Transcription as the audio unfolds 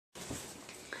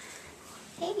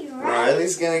Hey,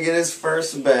 Riley's gonna get his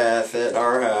first bath at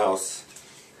our house.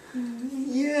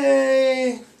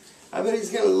 Yay! I bet he's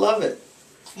gonna love it.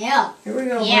 Yeah. Here we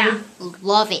go, Yeah. buddy.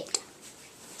 Love it.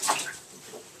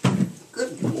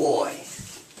 Good boy.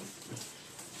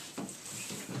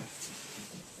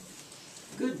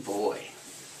 Good boy.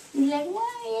 He's like,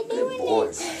 why are you Good doing boy.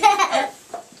 this?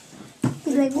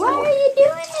 He's like, why are you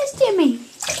doing this to me?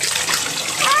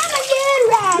 I'm a good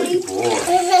Riley. Good boy.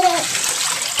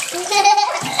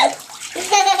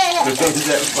 Is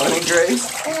that funny, Grace?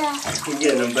 You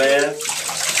getting a bath?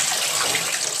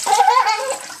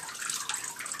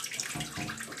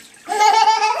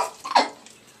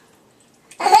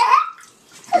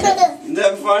 Isn't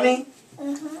that funny?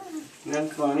 Isn't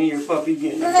that funny? Your puppy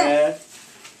getting a bath?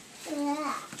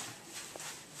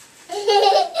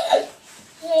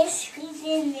 Squeeze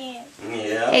in there.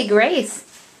 Yeah. Hey, Grace.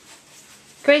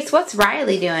 Grace, what's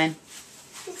Riley doing?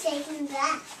 He's taking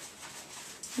that.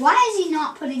 Why is he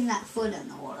not putting that foot in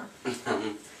the water?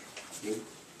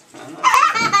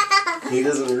 He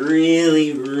doesn't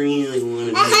really want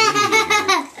to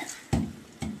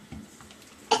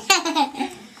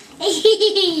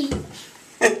be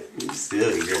You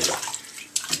silly girl.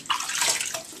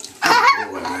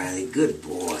 Good boy, Riley. Good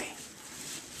boy.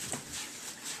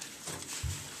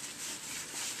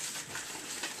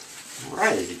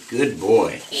 Riley's a good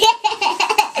boy.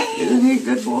 Isn't he a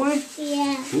good boy?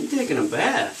 Yeah. He's taking a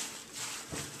bath.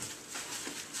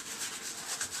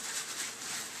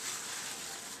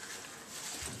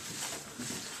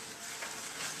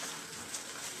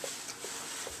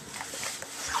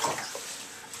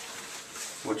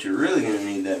 What you're really going to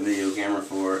need that video camera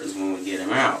for is when we get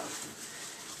him out.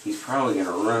 He's probably going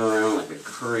to run around like a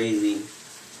crazy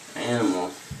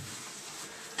animal.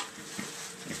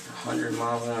 100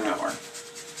 miles an hour.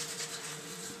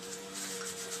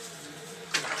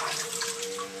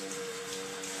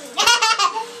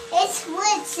 His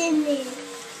foot's in there.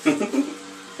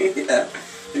 Yeah,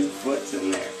 his foot's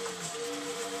in there.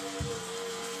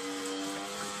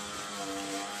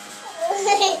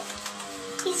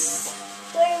 He's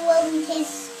wearing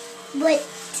his foot.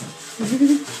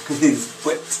 His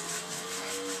foot.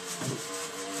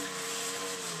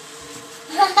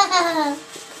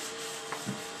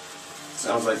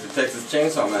 Sounds like the Texas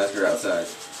Chainsaw Massacre outside.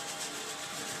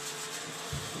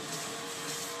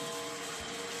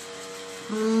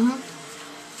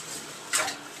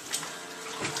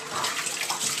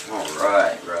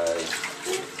 Alright, right.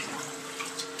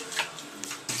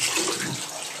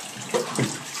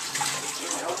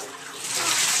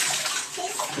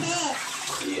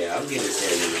 Yeah, I'll get his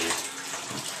head in there.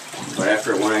 But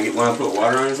after when I put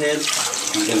water on his head,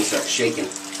 he's gonna start shaking.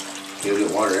 He'll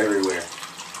get water everywhere.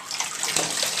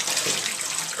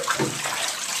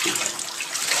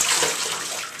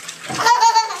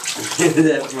 Is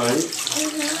that funny?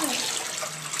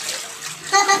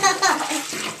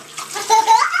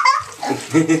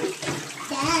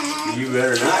 You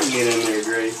better not get in there,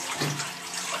 Grace.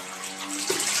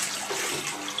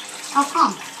 How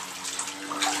come?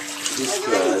 Just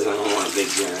because I don't want a big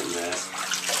giant mess.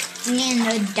 In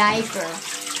the diaper.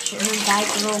 Her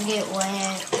diaper will get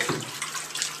wet.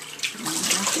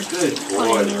 Good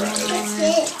boy,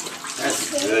 Riley.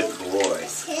 That's a good boy.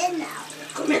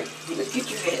 Come here. Let's get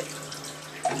your head.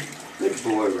 Good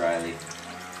boy, Riley.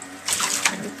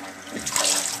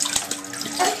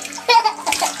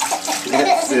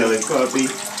 That silly puppy.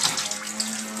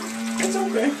 It's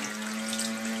okay.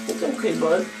 It's okay,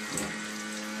 bud.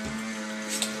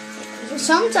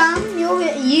 Sometimes you'll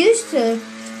get used to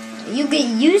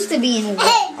being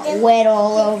wet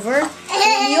all over.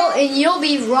 And you'll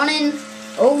be running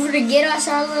over to get us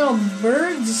our little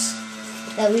birds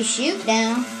that we shoot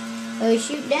down.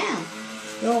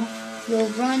 You'll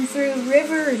run through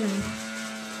rivers and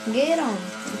get them.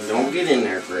 Don't get in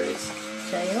there, Grace.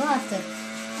 So you'll have to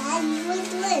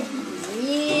really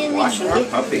Washing our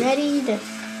get puppy. ready to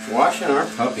Washing our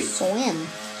puppy. swim.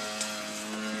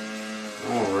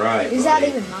 All right. Is that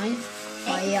buddy. even mine?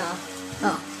 Oh yeah.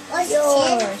 Oh.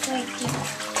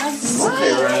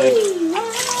 Okay, Riley.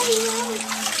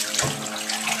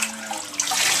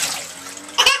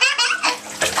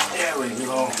 There we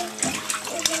go.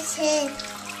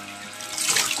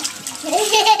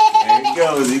 There he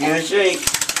goes. He's gonna shake.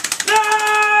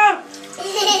 Ah!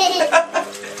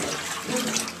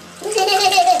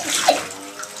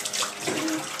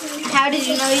 How did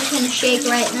you know you can shake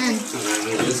right then?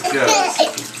 Just because.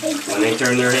 When they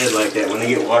turn their head like that, when they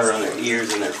get water on their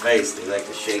ears and their face, they like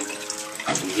to shake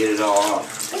and get it all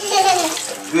off.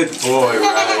 Good boy,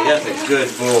 Riley. That's a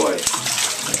good boy.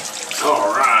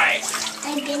 All right.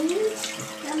 I didn't.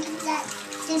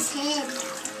 That's his head.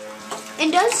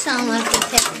 It does sound like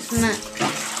the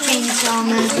chainsaw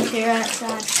massacre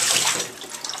outside.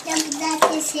 That's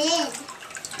his head.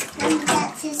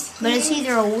 That's his head. But it's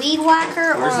either a weed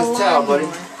whacker Where's or a his towel, buddy?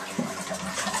 lawnmower.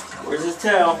 Where's his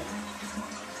towel?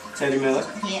 Teddy Miller.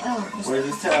 Yeah. Oh. Where's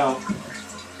his towel?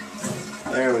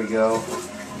 There we go.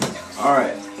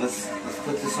 Alright, let's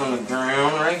put this on the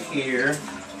ground right here.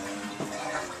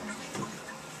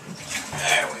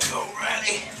 There we go,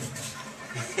 Riley.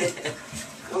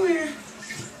 Come here.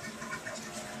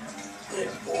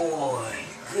 Good boy.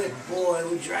 Good boy.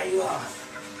 We dry you off.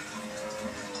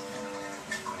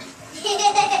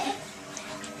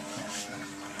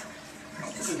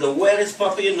 This is the wettest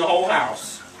puppy in the whole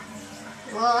house.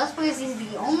 Well, that's because he's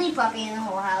the only puppy in the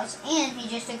whole house, and he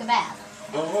just took a bath.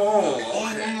 Oh,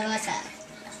 And none of us have.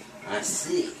 I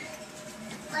see.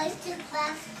 I took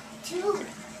bath too.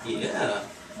 Yeah.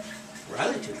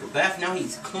 Riley took a bath. Now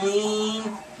he's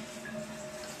clean.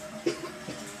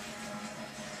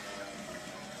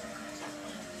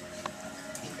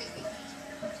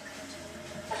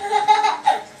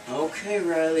 Okay,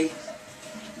 Riley.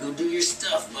 Go do your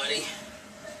stuff, buddy.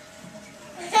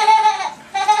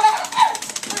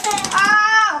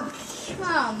 Oh,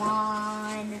 come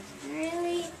on.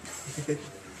 Really?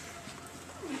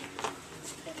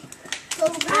 Go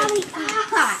Riley,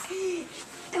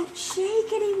 don't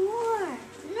shake anymore.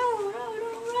 No, don't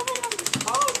rub it on the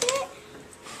carpet.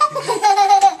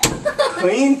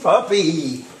 Clean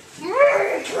puppy.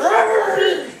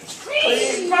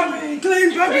 Clean puppy. Clean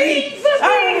puppy.